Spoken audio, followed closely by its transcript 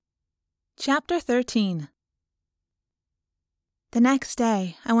Chapter 13. The next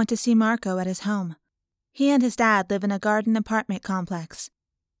day, I went to see Marco at his home. He and his dad live in a garden apartment complex,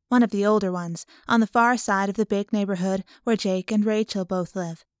 one of the older ones, on the far side of the big neighborhood where Jake and Rachel both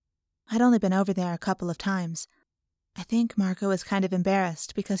live. I'd only been over there a couple of times. I think Marco is kind of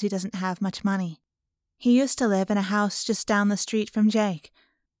embarrassed because he doesn't have much money. He used to live in a house just down the street from Jake,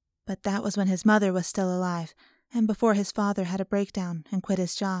 but that was when his mother was still alive and before his father had a breakdown and quit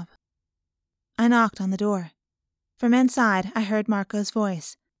his job. I knocked on the door. From inside, I heard Marco's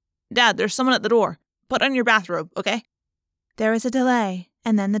voice. "Dad, there's someone at the door. Put on your bathrobe, okay?" There was a delay,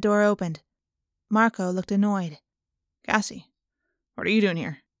 and then the door opened. Marco looked annoyed. "Cassie, what are you doing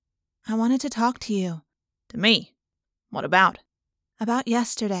here?" I wanted to talk to you. "To me? What about?" About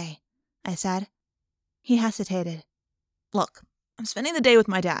yesterday, I said. He hesitated. "Look, I'm spending the day with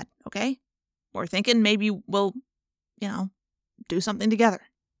my dad, okay? We're thinking maybe we'll, do something together."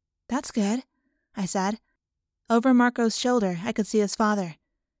 That's good, I said. Over Marco's shoulder, I could see his father.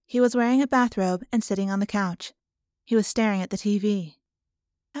 He was wearing a bathrobe and sitting on the couch. He was staring at the TV.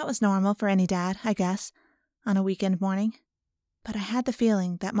 That was normal for any dad, I guess, on a weekend morning. But I had the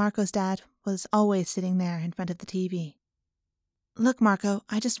feeling that Marco's dad was always sitting there in front of the TV. Look, Marco,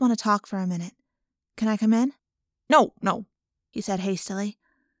 I just want to talk for a minute. Can I come in? No, he said hastily.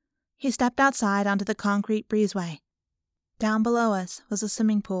 He stepped outside onto the concrete breezeway. Down below us was a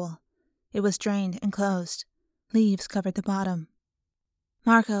swimming pool. It was drained and closed. Leaves covered the bottom.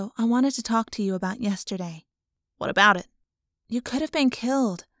 Marco, I wanted to talk to you about yesterday. What about it? You could have been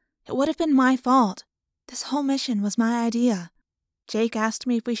killed. It would have been my fault. This whole mission was my idea. Jake asked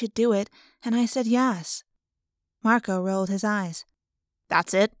me if we should do it, and I said yes. Marco rolled his eyes.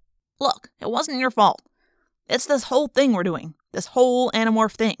 That's it? Look, it wasn't your fault. It's this whole thing we're doing. This whole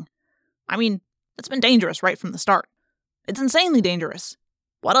Animorph thing. I mean, it's been dangerous right from the start. It's insanely dangerous.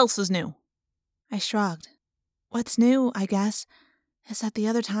 What else is new? I shrugged. What's new, I guess, is that the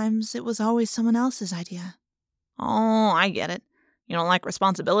other times it was always someone else's idea. Oh, I get it. You don't like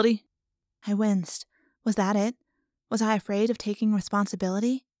responsibility? I winced. Was that it? Was I afraid of taking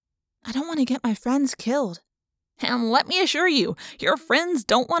responsibility? I don't want to get my friends killed. And let me assure you, your friends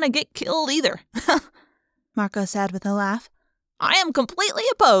don't want to get killed either. Marco said with a laugh. I am completely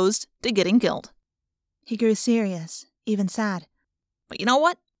opposed to getting killed. He grew serious, even sad. But you know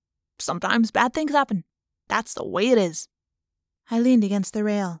what? Sometimes bad things happen. That's the way it is. I leaned against the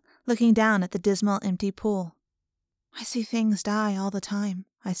rail, looking down at the dismal, empty pool. I see things die all the time,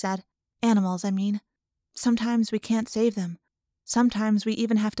 I said. Animals, I mean. Sometimes we can't save them. Sometimes we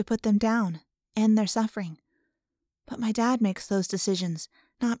even have to put them down, end their suffering. But my dad makes those decisions,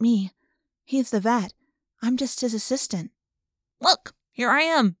 not me. He's the vet. I'm just his assistant. Look, here I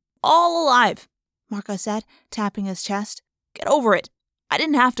am, all alive, Marco said, tapping his chest. Get over it. I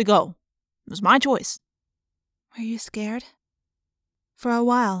didn't have to go. It was my choice. Were you scared? For a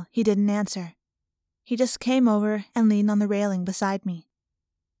while, he didn't answer. He just came over and leaned on the railing beside me.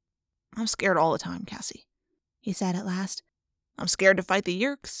 I'm scared all the time, Cassie, he said at last. I'm scared to fight the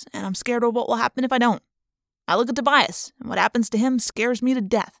Yeerks, and I'm scared of what will happen if I don't. I look at Tobias, and what happens to him scares me to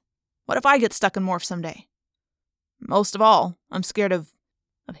death. What if I get stuck in Morph someday? Most of all, I'm scared of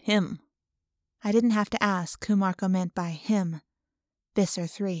him. I didn't have to ask who Marco meant by him. Visser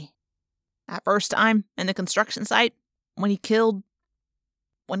 3. That first time in the construction site, when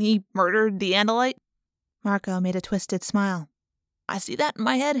he murdered the Andalite? Marco made a twisted smile. I see that in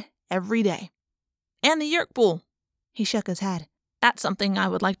my head every day. And the Yeerk pool. He shook his head. That's something I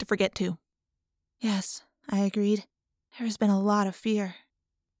would like to forget too. Yes, I agreed. There has been a lot of fear.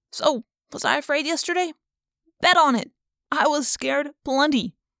 So, was I afraid yesterday? Bet on it. I was scared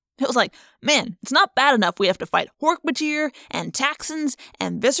plenty. It was like, man, it's not bad enough we have to fight Hork-Bajir and Taxxons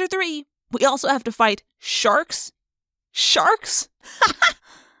and Visser 3. We also have to fight sharks? Sharks?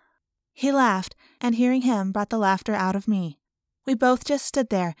 He laughed, and hearing him brought the laughter out of me. We both just stood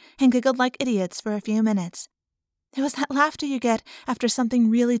there and giggled like idiots for a few minutes. It was that laughter you get after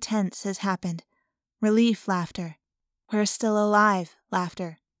something really tense has happened. Relief laughter. We're still alive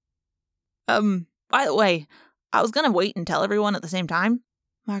laughter. By the way, I was gonna wait and tell everyone at the same time,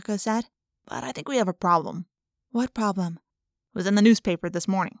 Marco said. But I think we have a problem. What problem? It was in the newspaper this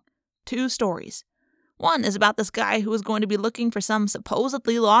morning. 2 stories. One is about this guy who was going to be looking for some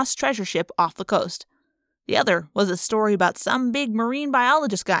supposedly lost treasure ship off the coast. The other was a story about some big marine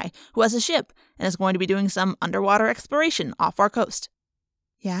biologist guy who has a ship and is going to be doing some underwater exploration off our coast.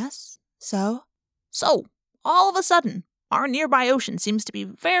 Yes? So? So, all of a sudden, our nearby ocean seems to be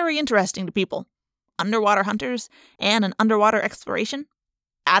very interesting to people. Underwater hunters and an underwater exploration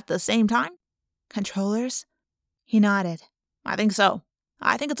at the same time? Controllers? He nodded. I think so.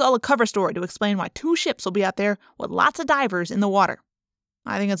 I think it's all a cover story to explain why 2 ships will be out there with lots of divers in the water.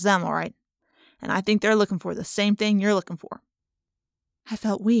 I think it's them, all right. And I think they're looking for the same thing you're looking for. I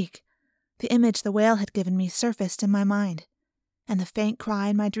felt weak. The image the whale had given me surfaced in my mind, and the faint cry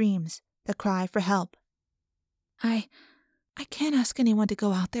in my dreams, the cry for help. I can't ask anyone to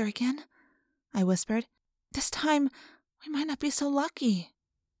go out there again, I whispered. This time, we might not be so lucky.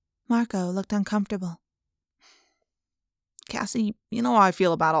 Marco looked uncomfortable. Cassie, you know how I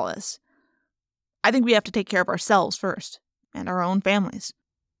feel about all this. I think we have to take care of ourselves first, and our own families.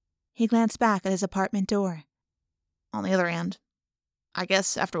 He glanced back at his apartment door. On the other hand, I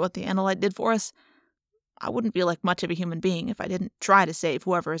guess after what the Andalite did for us, I wouldn't feel like much of a human being if I didn't try to save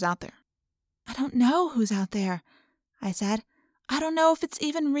whoever is out there. I don't know who's out there, I said. I don't know if it's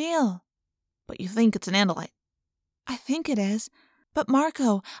even real. But you think it's an Andalite? I think it is. But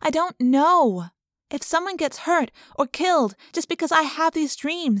Marco, I don't know. If someone gets hurt or killed just because I have these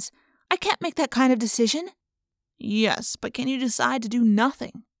dreams, I can't make that kind of decision. Yes, but can you decide to do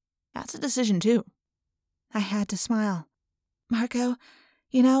nothing? That's a decision too. I had to smile. Marco,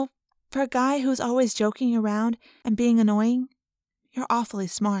 you know, for a guy who's always joking around and being annoying, you're awfully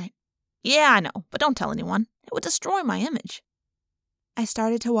smart. Yeah, I know, but don't tell anyone. It would destroy my image. I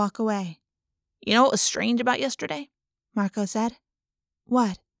started to walk away. You know what was strange about yesterday? Marco said.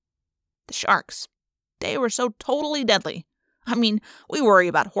 What? The sharks. They were so totally deadly. I mean, we worry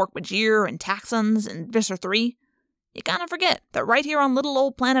about Hork-Bajir and Taxons and Visser 3. You kind of forget that right here on little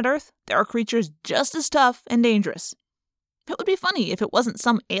old planet Earth, there are creatures just as tough and dangerous. It would be funny if it wasn't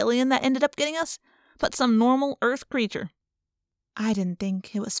some alien that ended up getting us, but some normal Earth creature. I didn't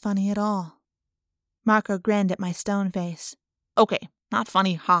think it was funny at all. Marco grinned at my stone face. Okay, not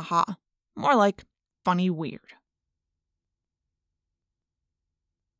funny, ha-ha. More like funny weird.